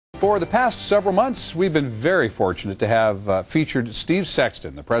For the past several months, we've been very fortunate to have featured Steve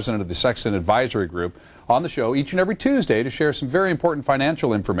Sexton, the president of the Sexton Advisory Group, on the show each and every Tuesday to share some very important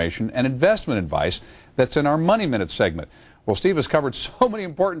financial information and investment advice that's in our Money Minute segment. Well, Steve has covered so many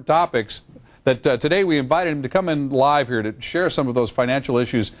important topics that today we invited him to come in live here to share some of those financial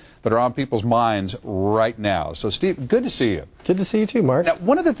issues that are on people's minds right now. So, Steve, good to see you. Good to see you too, Mark. Now,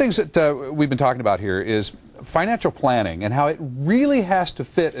 one of the things that we've been talking about here is financial planning and how it really has to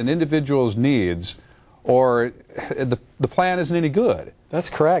fit an individual's needs, or the plan isn't any good.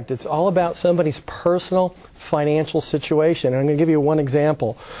 That's correct. It's all about somebody's personal financial situation. And I'm going to give you one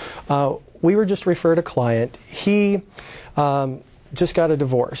example. We were just referred a client. He just got a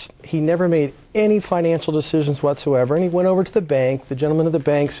divorce. He never made any financial decisions whatsoever, and he went over to the bank. The gentleman at the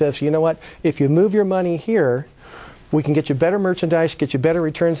bank says, you know what, if you move your money here, we can get you better merchandise, get you better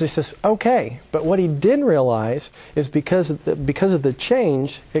returns. He says, okay. But what he didn't realize is because of the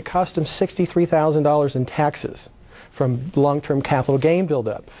change, it cost him $63,000 in taxes from long-term capital gain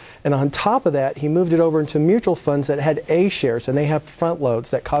buildup. And on top of that, he moved it over into mutual funds that had A shares, and they have front loads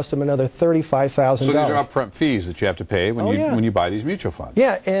that cost him another $35,000. So these are upfront fees that you have to pay when when you buy these mutual funds.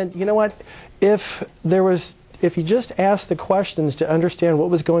 Yeah, and you know what? If you just asked the questions to understand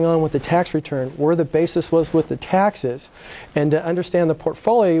what was going on with the tax return, where the basis was with the taxes, and to understand the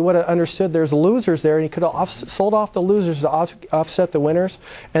portfolio, you would have understood there's losers there, and you could have sold off the losers to offset the winners,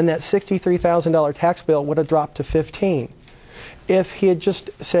 and that $63,000 tax bill would have dropped to $15,000. If he had just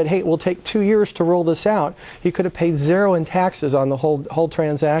said, hey, we'll take 2 years to roll this out, he could have paid zero in taxes on the whole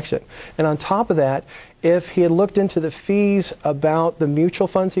transaction. And on top of that, if he had looked into the fees about the mutual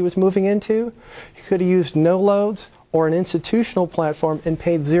funds he was moving into, he could have used no loads or an institutional platform and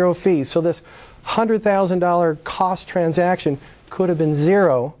paid zero fees. So this $100,000 cost transaction could have been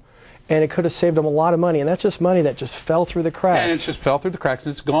zero, and it could have saved him a lot of money. And that's just money that just fell through the cracks. And it just fell through the cracks,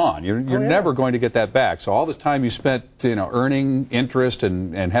 and it's gone. You're never going to get that back. So all this time you spent, earning interest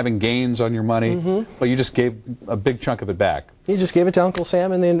and having gains on your money, well, you just gave a big chunk of it back. You just gave it to Uncle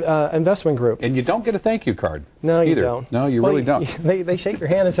Sam and the investment group. And you don't get a thank you card. No, you either. don't. No, you really don't. They shake your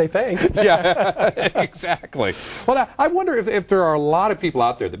hand and say thanks. Yeah, exactly. Well, now, I wonder if there are a lot of people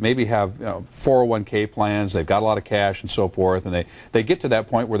out there that maybe have 401k plans, they've got a lot of cash and so forth, and they get to that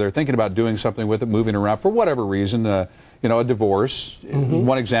point where they're thinking about doing something with it, moving around for whatever reason, a divorce,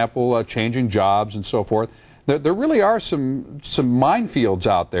 one example, changing jobs and so forth. There really are some minefields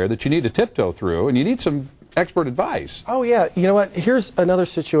out there that you need to tiptoe through, and you need some expert advice. Oh yeah, you know what? Here's another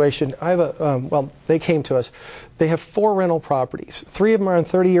situation. I have well, they came to us. They have 4 rental properties. 3 of them are on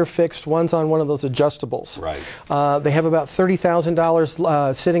 30-year fixed. One's on one of those adjustables. Right. They have about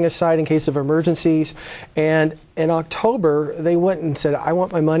 $30,000 sitting aside in case of emergencies. And in October, they went and said, I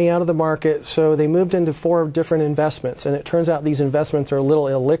want my money out of the market. So they moved into 4 different investments. And it turns out these investments are a little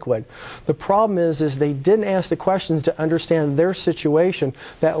illiquid. The problem is they didn't ask the questions to understand their situation.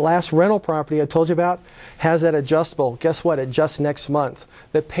 That last rental property I told you about has that adjustable. Guess what? It adjusts next month.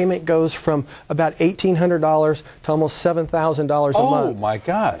 The payment goes from about $1,800 to almost $7,000 a month. Oh my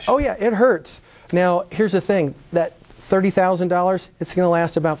gosh. Oh yeah, it hurts. Now, here's the thing. That $30,000, it's going to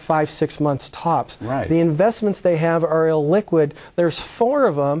last about 5-6 months tops. Right. The investments they have are illiquid. There's 4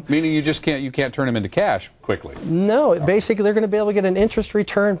 of them. Meaning you can't turn them into cash quickly. No, basically they're going to be able to get an interest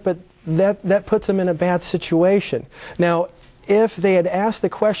return, but that puts them in a bad situation. Now, if they had asked the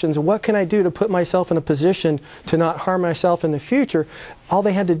questions, what can I do to put myself in a position to not harm myself in the future, all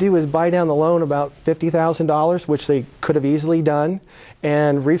they had to do was buy down the loan about $50,000, which they could have easily done,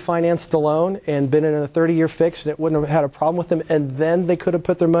 and refinanced the loan and been in a 30-year fix, and it wouldn't have had a problem with them, and then they could have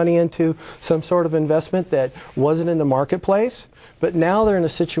put their money into some sort of investment that wasn't in the marketplace. But now they're in a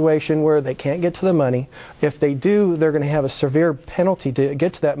situation where they can't get to the money. If they do, they're going to have a severe penalty to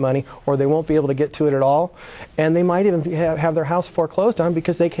get to that money, or they won't be able to get to it at all. And they might even have their house foreclosed on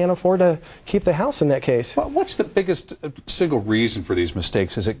because they can't afford to keep the house in that case. Well, what's the biggest single reason for these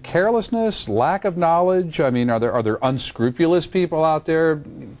mistakes? Is it carelessness, lack of knowledge? I mean, are there unscrupulous people out there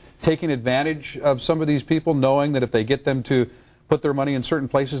taking advantage of some of these people, knowing that if they get them to put their money in certain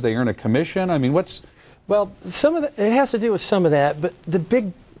places, they earn a commission? I mean, Well, it has to do with some of that, but the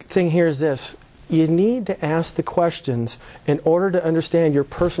big thing here is this. You need to ask the questions in order to understand your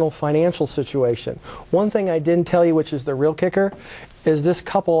personal financial situation. One thing I didn't tell you, which is the real kicker, is this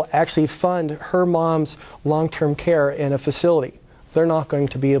couple actually fund her mom's long-term care in a facility. They're not going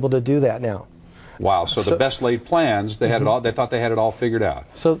to be able to do that now. Wow, so the best laid plans, they had it all, they thought they had it all figured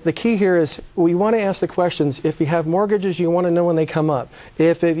out. So the key here is we want to ask the questions. If you have mortgages, you want to know when they come up.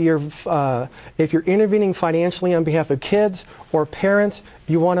 If you're intervening financially on behalf of kids or parents,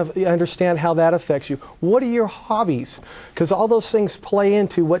 You want to understand how that affects you. What are your hobbies? Because all those things play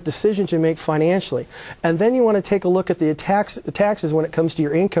into what decisions you make financially. And then you want to take a look at the taxes when it comes to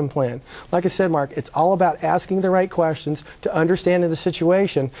your income plan. Like I said, Mark, it's all about asking the right questions to understanding the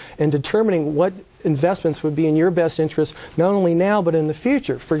situation and determining what investments would be in your best interest, not only now but in the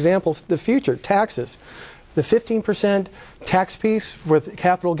future. For example, the future, taxes. The 15% tax piece with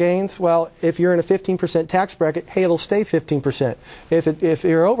capital gains, well, if you're in a 15% tax bracket, hey, it'll stay 15%. If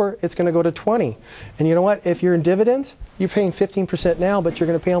you're over, it's going to go to 20. And you know what? If you're in dividends, you're paying 15% now, but you're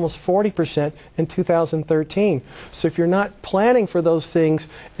going to pay almost 40% in 2013. So if you're not planning for those things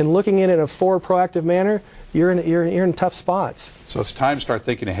and looking at it in a forward proactive manner, you're in tough spots. So it's time to start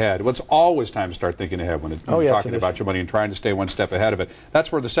thinking ahead. Well, it's always time to start thinking ahead when you're talking about your money and trying to stay one step ahead of it.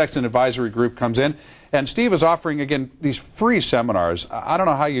 That's where the Sexton Advisory Group comes in. And Steve is offering, again, these free seminars. I don't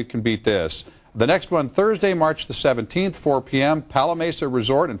know how you can beat this. The next one, Thursday, March the 17th, 4 p.m., Palamesa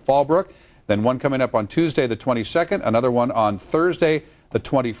Resort in Fallbrook. Then one coming up on Tuesday the 22nd, another one on Thursday the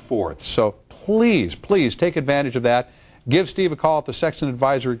 24th. So please, please take advantage of that. Give Steve a call at the Sexton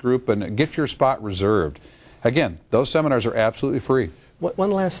Advisory Group and get your spot reserved. Again, those seminars are absolutely free. One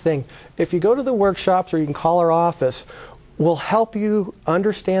last thing. If you go to the workshops or you can call our office, we'll help you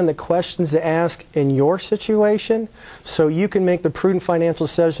understand the questions to ask in your situation so you can make the prudent financial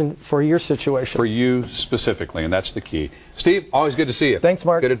decision for your situation. For you specifically, and that's the key. Steve, always good to see you. Thanks,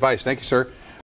 Mark. Good advice. Thank you, sir.